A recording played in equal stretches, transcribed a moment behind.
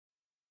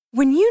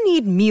When you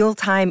need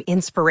mealtime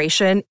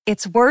inspiration,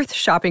 it's worth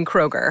shopping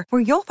Kroger,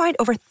 where you'll find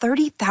over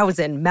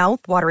 30,000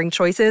 mouth-watering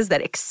choices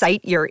that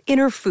excite your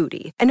inner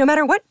foodie. And no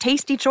matter what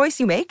tasty choice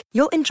you make,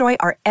 you'll enjoy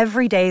our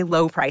everyday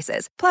low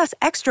prices, plus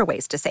extra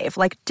ways to save,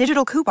 like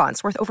digital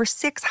coupons worth over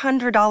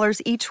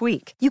 $600 each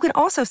week. You can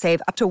also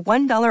save up to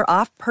 $1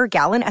 off per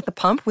gallon at the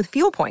pump with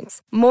fuel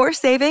points. More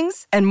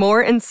savings and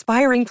more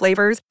inspiring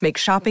flavors make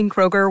shopping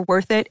Kroger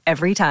worth it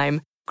every time.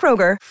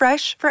 Kroger,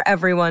 fresh for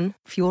everyone.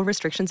 Fuel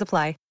restrictions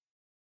apply.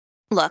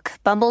 Look,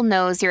 Bumble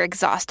knows you're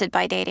exhausted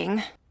by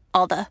dating.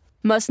 All the,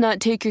 must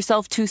not take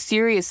yourself too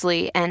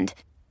seriously, and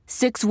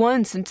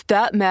 6'1" since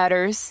that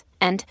matters,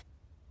 and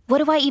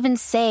what do I even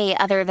say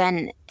other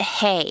than,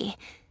 hey?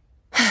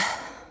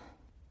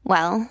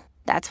 Well,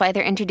 that's why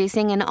they're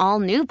introducing an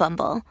all-new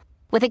Bumble,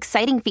 with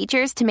exciting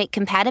features to make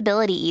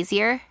compatibility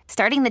easier,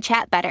 starting the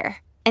chat better,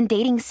 and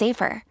dating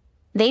safer.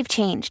 They've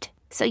changed,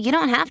 so you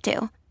don't have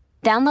to.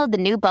 Download the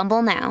new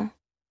Bumble now.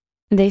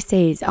 This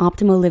is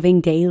Optimal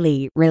Living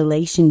Daily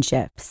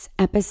Relationships,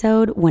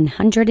 episode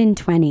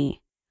 120,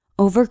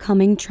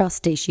 Overcoming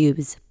Trust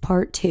Issues,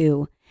 Part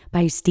 2,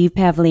 by Steve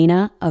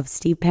Pavlina of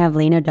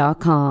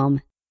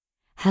stevepavlina.com.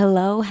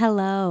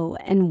 Hello,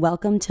 and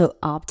welcome to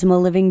Optimal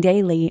Living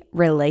Daily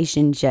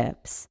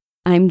Relationships.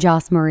 I'm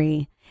Joss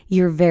Marie,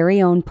 your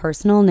very own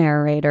personal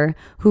narrator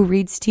who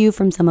reads to you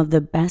from some of the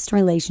best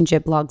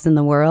relationship blogs in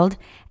the world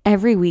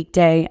every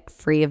weekday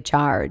free of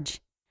charge.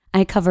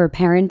 I cover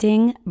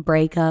parenting,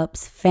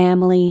 breakups,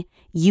 family,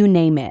 you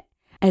name it,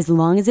 as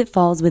long as it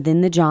falls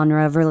within the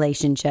genre of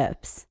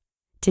relationships.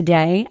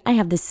 Today, I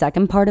have the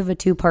second part of a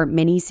two-part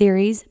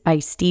mini-series by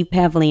Steve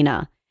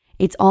Pavlina.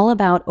 It's all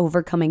about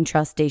overcoming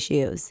trust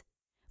issues.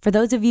 For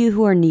those of you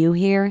who are new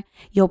here,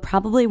 you'll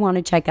probably want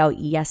to check out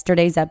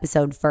yesterday's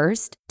episode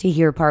first to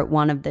hear part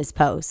 1 of this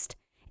post,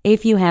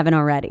 if you haven't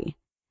already.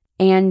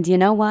 And you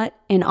know what?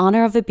 In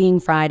honor of it being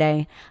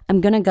Friday,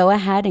 I'm going to go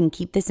ahead and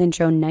keep this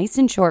intro nice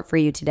and short for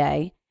you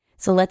today.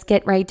 So let's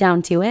get right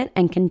down to it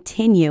and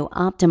continue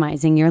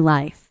optimizing your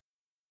life.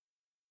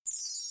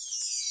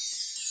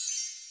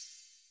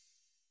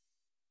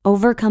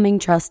 Overcoming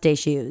Trust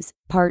Issues,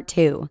 Part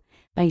 2,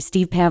 by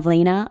Steve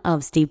Pavlina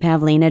of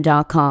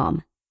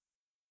stevepavlina.com.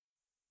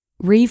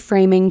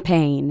 Reframing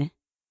pain.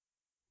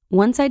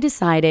 Once I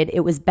decided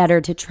it was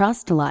better to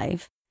trust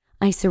life,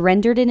 I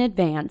surrendered in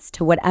advance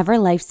to whatever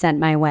life sent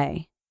my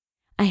way.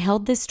 I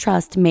held this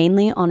trust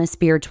mainly on a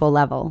spiritual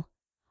level.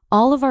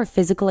 All of our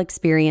physical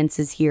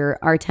experiences here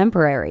are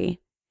temporary.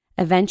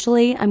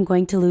 Eventually, I'm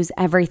going to lose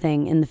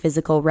everything in the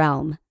physical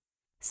realm.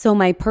 So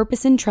my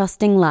purpose in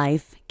trusting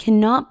life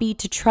cannot be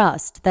to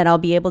trust that I'll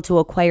be able to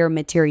acquire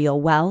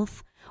material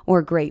wealth,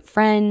 or great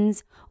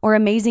friends, or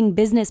amazing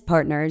business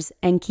partners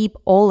and keep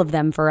all of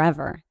them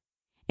forever.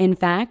 In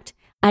fact,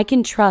 I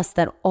can trust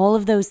that all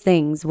of those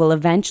things will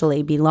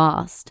eventually be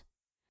lost.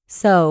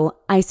 So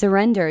I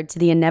surrendered to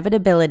the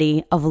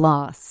inevitability of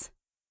loss.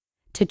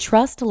 To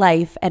trust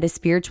life at a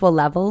spiritual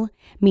level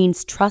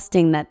means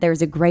trusting that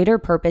there's a greater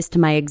purpose to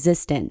my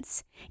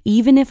existence,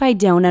 even if I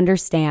don't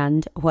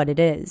understand what it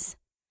is.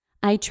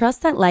 I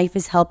trust that life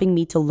is helping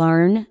me to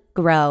learn,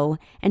 grow,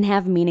 and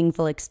have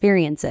meaningful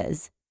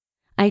experiences.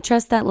 I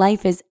trust that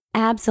life is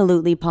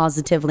absolutely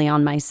positively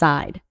on my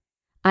side.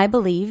 I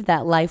believe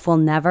that life will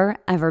never,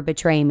 ever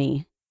betray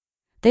me.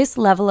 This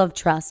level of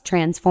trust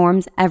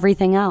transforms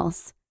everything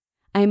else.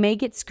 I may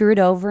get screwed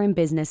over in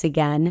business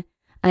again.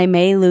 I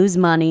may lose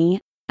money.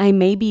 I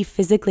may be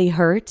physically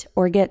hurt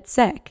or get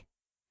sick.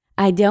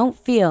 I don't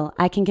feel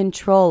I can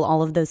control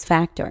all of those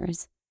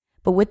factors.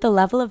 But with the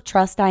level of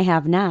trust I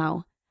have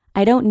now,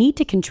 I don't need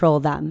to control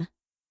them.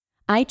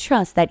 I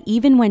trust that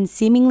even when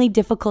seemingly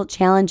difficult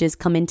challenges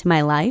come into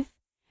my life,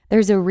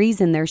 there's a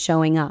reason they're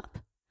showing up.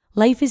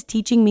 Life is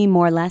teaching me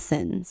more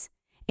lessons.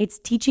 It's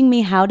teaching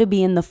me how to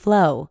be in the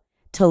flow,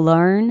 to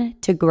learn,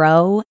 to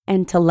grow,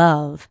 and to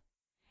love.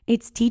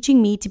 It's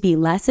teaching me to be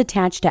less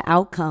attached to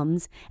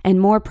outcomes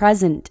and more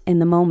present in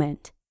the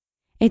moment.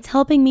 It's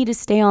helping me to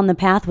stay on the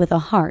path with a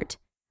heart.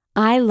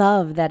 I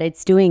love that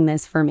it's doing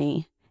this for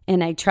me,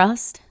 and I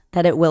trust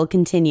that it will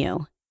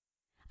continue.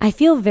 I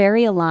feel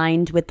very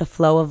aligned with the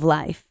flow of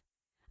life.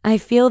 I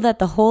feel that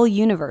the whole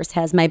universe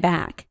has my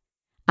back.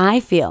 I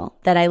feel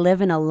that I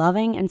live in a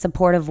loving and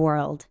supportive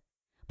world,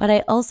 but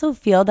I also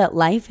feel that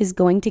life is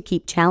going to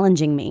keep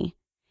challenging me.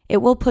 It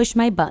will push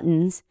my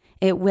buttons.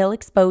 It will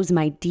expose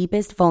my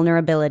deepest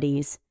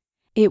vulnerabilities.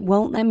 It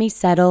won't let me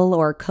settle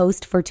or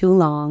coast for too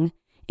long.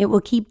 It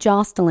will keep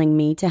jostling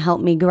me to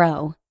help me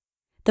grow.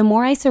 The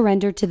more I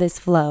surrender to this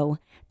flow,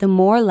 the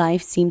more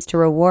life seems to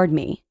reward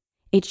me.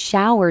 It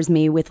showers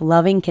me with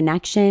loving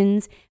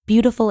connections,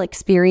 beautiful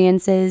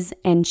experiences,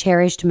 and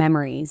cherished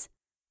memories.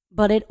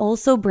 But it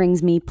also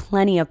brings me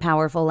plenty of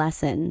powerful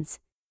lessons.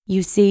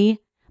 You see,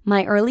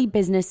 my early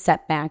business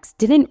setbacks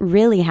didn't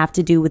really have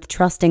to do with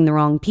trusting the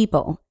wrong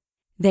people.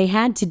 They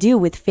had to do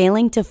with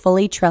failing to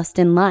fully trust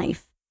in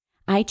life.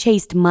 I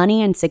chased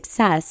money and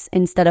success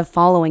instead of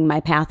following my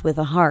path with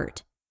a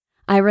heart.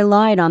 I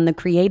relied on the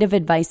creative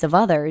advice of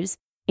others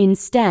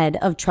instead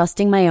of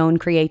trusting my own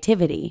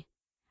creativity.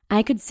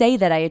 I could say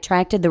that I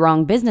attracted the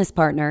wrong business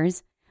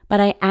partners,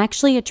 but I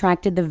actually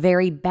attracted the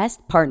very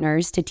best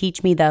partners to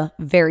teach me the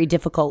very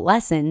difficult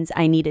lessons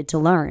I needed to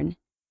learn.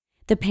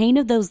 The pain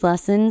of those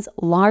lessons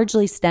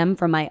largely stemmed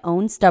from my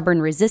own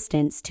stubborn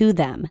resistance to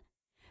them.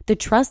 The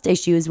trust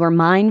issues were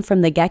mine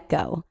from the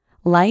get-go.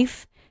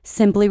 Life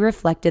simply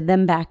reflected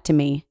them back to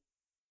me.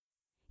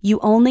 You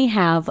only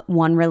have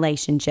one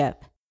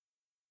relationship.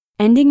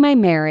 Ending my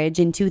marriage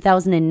in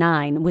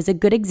 2009 was a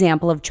good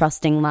example of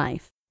trusting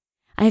life.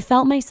 I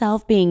felt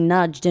myself being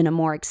nudged in a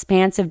more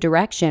expansive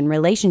direction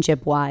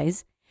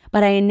relationship-wise,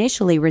 but I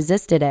initially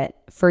resisted it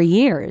for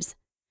years.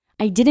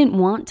 I didn't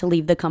want to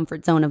leave the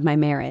comfort zone of my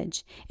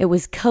marriage. It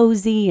was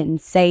cozy and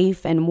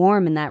safe and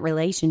warm in that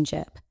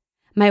relationship.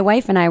 My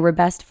wife and I were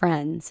best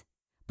friends,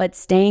 but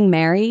staying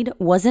married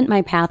wasn't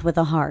my path with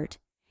a heart.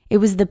 It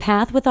was the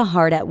path with a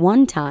heart at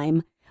one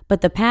time,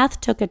 but the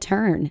path took a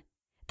turn.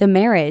 The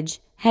marriage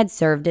had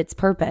served its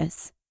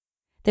purpose.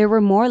 There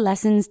were more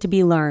lessons to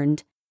be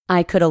learned.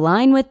 I could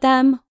align with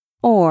them,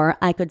 or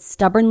I could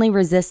stubbornly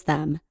resist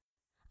them.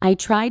 I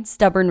tried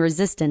stubborn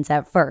resistance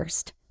at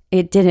first.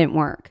 It didn't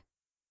work.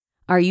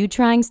 Are you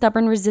trying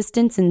stubborn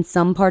resistance in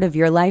some part of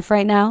your life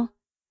right now?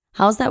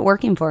 How's that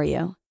working for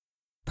you?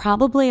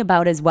 Probably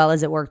about as well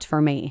as it worked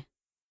for me.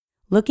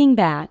 Looking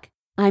back,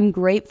 I'm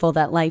grateful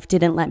that life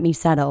didn't let me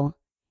settle.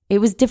 It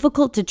was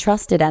difficult to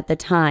trust it at the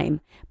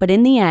time, but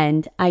in the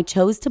end, I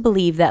chose to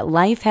believe that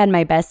life had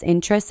my best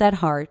interests at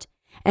heart,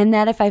 and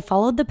that if I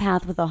followed the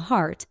path with a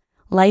heart,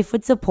 life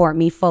would support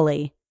me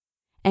fully.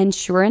 And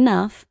sure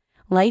enough,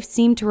 life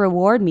seemed to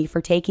reward me for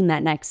taking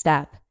that next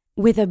step,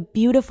 with a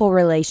beautiful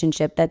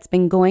relationship that's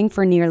been going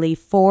for nearly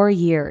 4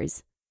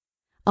 years.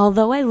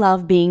 Although I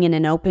love being in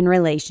an open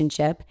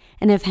relationship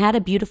and have had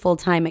a beautiful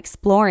time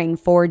exploring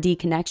 4D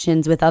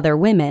connections with other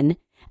women,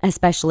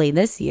 especially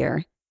this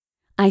year,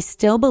 I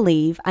still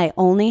believe I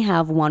only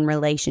have one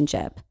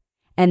relationship,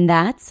 and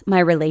that's my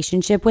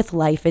relationship with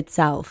life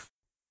itself.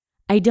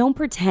 I don't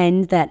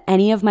pretend that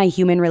any of my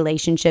human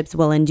relationships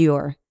will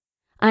endure.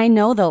 I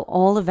know they'll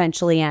all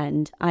eventually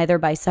end, either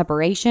by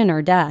separation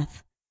or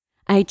death.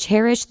 I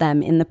cherish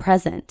them in the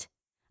present.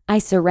 I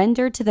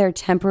surrender to their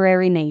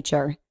temporary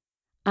nature.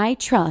 I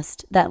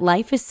trust that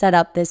life is set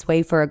up this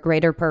way for a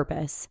greater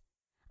purpose.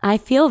 I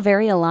feel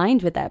very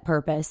aligned with that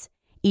purpose,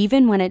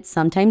 even when it's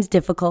sometimes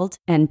difficult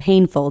and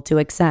painful to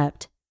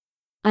accept.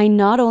 I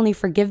not only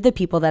forgive the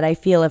people that I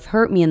feel have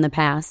hurt me in the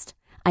past,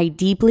 I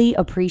deeply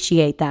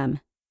appreciate them.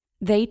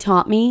 They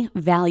taught me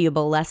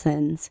valuable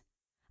lessons.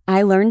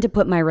 I learned to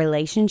put my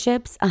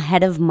relationships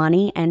ahead of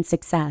money and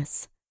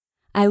success.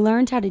 I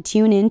learned how to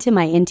tune into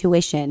my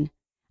intuition.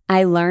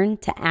 I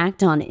learned to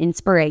act on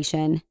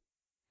inspiration.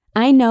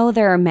 I know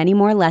there are many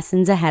more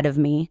lessons ahead of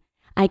me.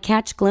 I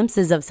catch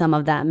glimpses of some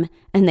of them,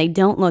 and they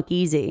don't look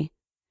easy.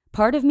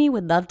 Part of me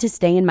would love to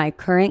stay in my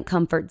current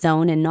comfort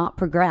zone and not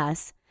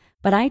progress,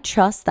 but I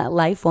trust that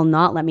life will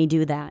not let me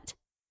do that.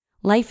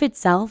 Life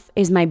itself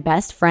is my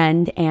best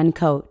friend and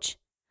coach.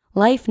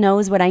 Life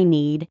knows what I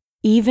need,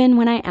 even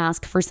when I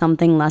ask for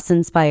something less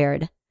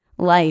inspired.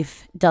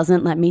 Life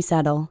doesn't let me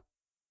settle.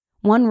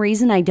 One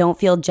reason I don't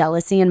feel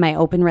jealousy in my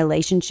open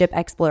relationship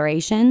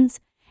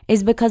explorations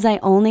is because I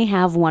only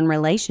have one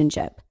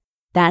relationship.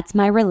 That's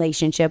my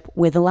relationship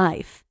with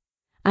life.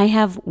 I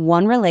have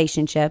one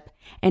relationship,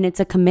 and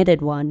it's a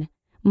committed one,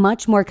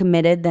 much more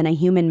committed than a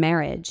human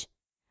marriage.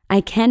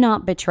 I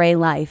cannot betray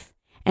life,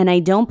 and I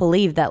don't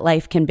believe that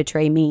life can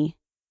betray me.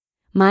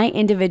 My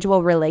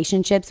individual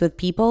relationships with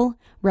people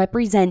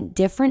represent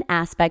different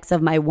aspects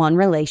of my one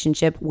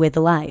relationship with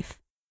life.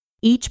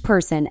 Each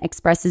person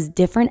expresses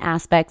different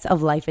aspects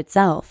of life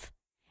itself,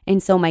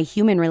 and so my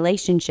human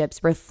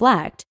relationships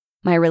reflect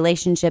my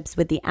relationships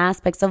with the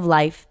aspects of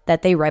life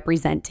that they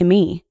represent to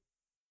me.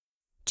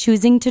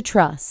 Choosing to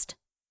trust.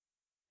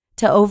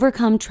 To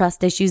overcome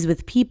trust issues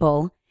with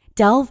people,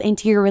 delve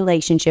into your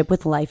relationship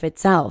with life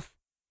itself.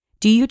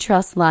 Do you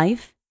trust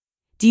life?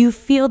 Do you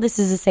feel this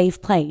is a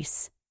safe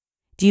place?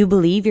 Do you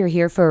believe you're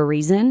here for a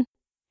reason?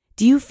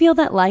 Do you feel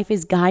that life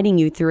is guiding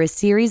you through a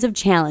series of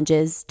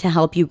challenges to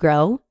help you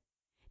grow?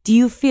 Do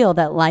you feel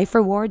that life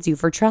rewards you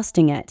for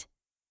trusting it?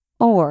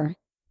 Or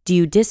do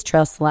you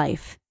distrust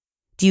life?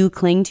 Do you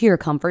cling to your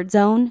comfort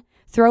zone,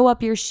 throw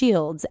up your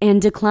shields,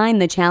 and decline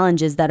the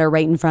challenges that are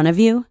right in front of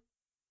you?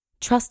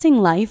 Trusting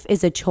life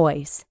is a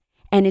choice,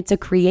 and it's a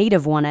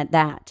creative one at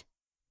that.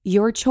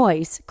 Your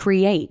choice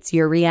creates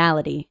your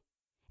reality.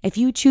 If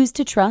you choose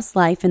to trust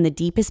life in the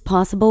deepest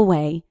possible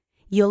way,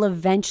 you'll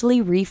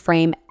eventually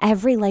reframe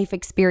every life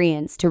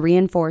experience to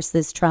reinforce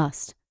this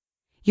trust.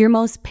 Your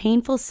most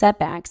painful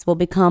setbacks will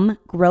become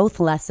growth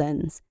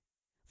lessons.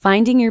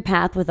 Finding your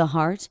path with a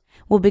heart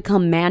will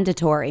become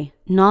mandatory,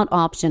 not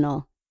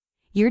optional.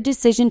 Your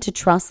decision to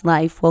trust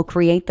life will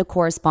create the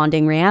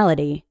corresponding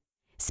reality.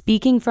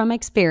 Speaking from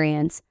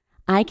experience,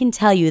 I can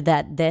tell you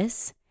that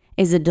this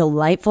is a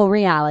delightful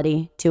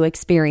reality to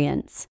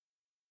experience.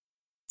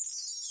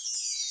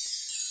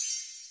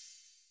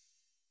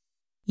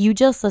 You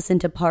just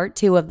listened to part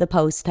 2 of the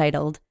post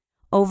titled,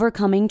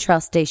 Overcoming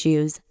Trust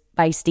Issues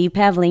by Steve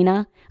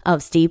Pavlina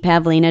of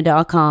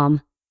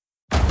stevepavlina.com.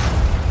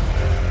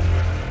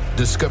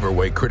 Discover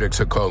why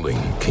critics are calling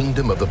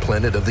Kingdom of the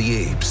Planet of the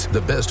Apes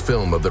the best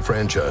film of the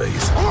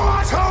franchise.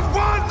 What a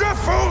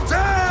wonderful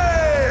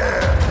day!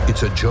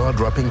 It's a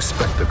jaw-dropping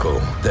spectacle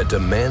that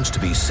demands to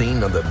be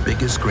seen on the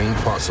biggest screen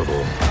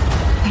possible.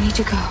 We need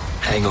to go.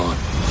 Hang on.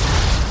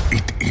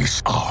 It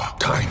is our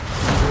time.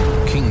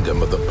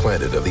 Kingdom of the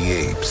Planet of the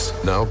Apes.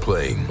 Now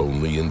playing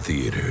only in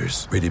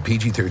theaters. Rated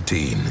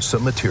PG-13.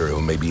 Some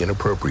material may be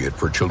inappropriate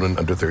for children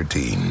under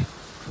 13.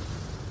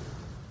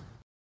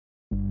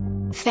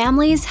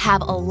 Families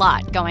have a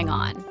lot going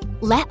on.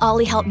 Let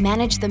Ollie help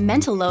manage the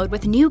mental load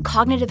with new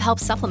cognitive help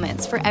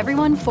supplements for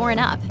everyone 4 and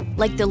up,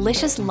 like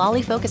delicious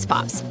Lolly Focus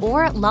Pops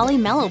or Lolly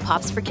Mellow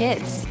Pops for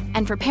kids.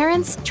 And for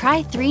parents,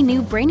 try 3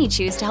 new Brainy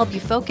Chews to help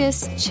you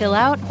focus, chill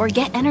out, or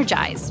get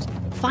energized.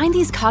 Find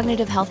these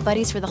cognitive health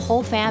buddies for the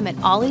whole fam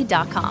at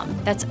ollie.com.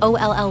 That's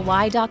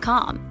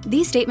OLLY.com.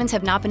 These statements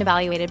have not been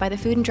evaluated by the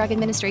Food and Drug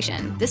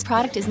Administration. This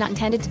product is not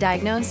intended to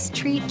diagnose,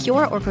 treat,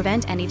 cure, or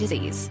prevent any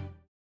disease.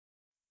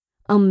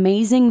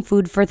 Amazing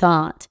food for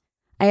thought.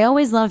 I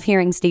always love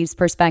hearing Steve's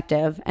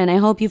perspective, and I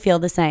hope you feel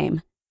the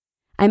same.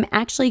 I'm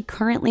actually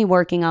currently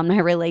working on my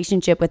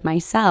relationship with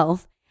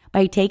myself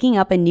by taking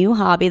up a new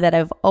hobby that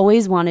I've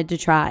always wanted to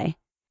try.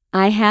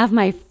 I have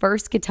my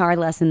first guitar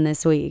lesson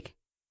this week.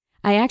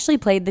 I actually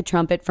played the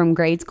trumpet from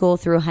grade school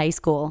through high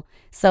school,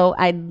 so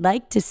I'd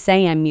like to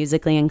say I'm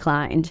musically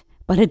inclined,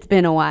 but it's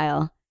been a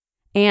while.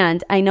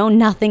 And I know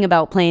nothing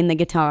about playing the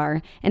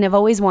guitar, and I've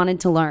always wanted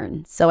to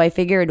learn, so I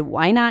figured,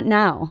 why not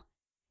now?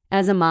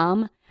 As a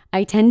mom,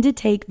 I tend to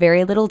take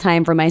very little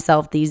time for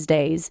myself these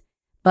days,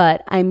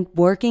 but I'm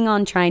working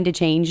on trying to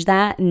change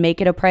that and make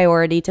it a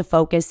priority to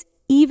focus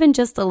even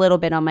just a little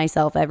bit on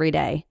myself every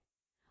day.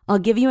 I'll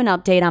give you an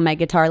update on my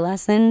guitar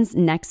lessons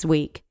next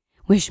week.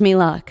 Wish me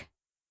luck.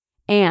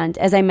 And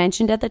as I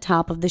mentioned at the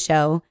top of the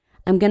show,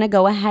 I'm going to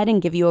go ahead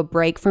and give you a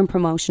break from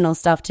promotional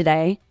stuff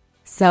today.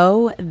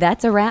 So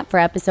that's a wrap for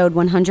episode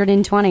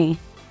 120.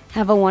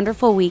 Have a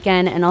wonderful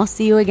weekend, and I'll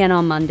see you again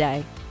on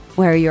Monday,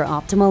 where your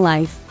optimal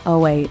life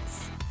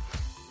awaits.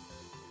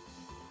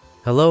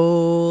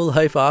 Hello,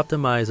 Life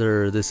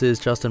Optimizer. This is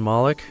Justin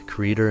Malik,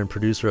 creator and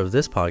producer of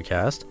this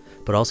podcast,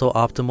 but also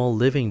Optimal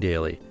Living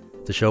Daily,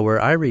 the show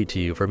where I read to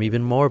you from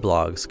even more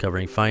blogs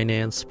covering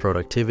finance,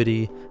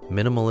 productivity,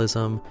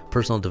 minimalism,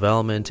 personal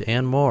development,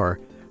 and more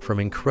from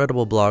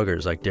incredible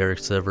bloggers like Derek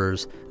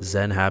Sivers,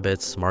 Zen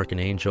Habits, Mark and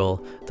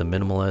Angel, The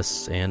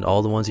Minimalists, and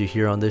all the ones you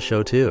hear on this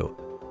show too.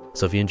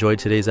 So if you enjoyed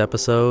today's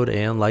episode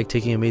and like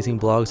taking amazing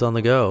blogs on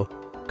the go,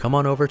 come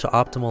on over to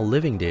Optimal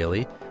Living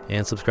Daily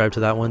and subscribe to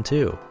that one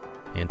too.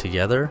 And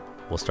together,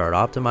 we'll start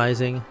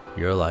optimizing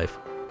your life.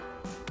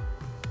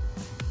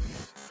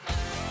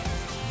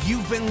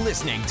 You've been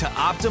listening to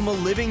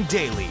Optimal Living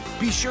Daily.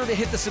 Be sure to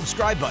hit the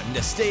subscribe button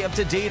to stay up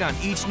to date on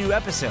each new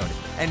episode,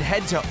 and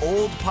head to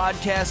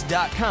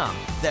oldpodcast.com.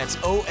 That's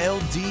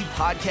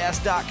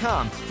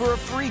OLDpodcast.com for a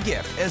free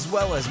gift, as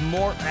well as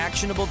more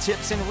actionable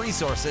tips and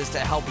resources to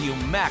help you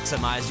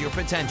maximize your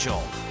potential.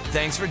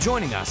 Thanks for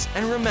joining us,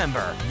 and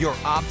remember, your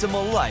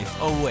optimal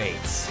life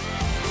awaits.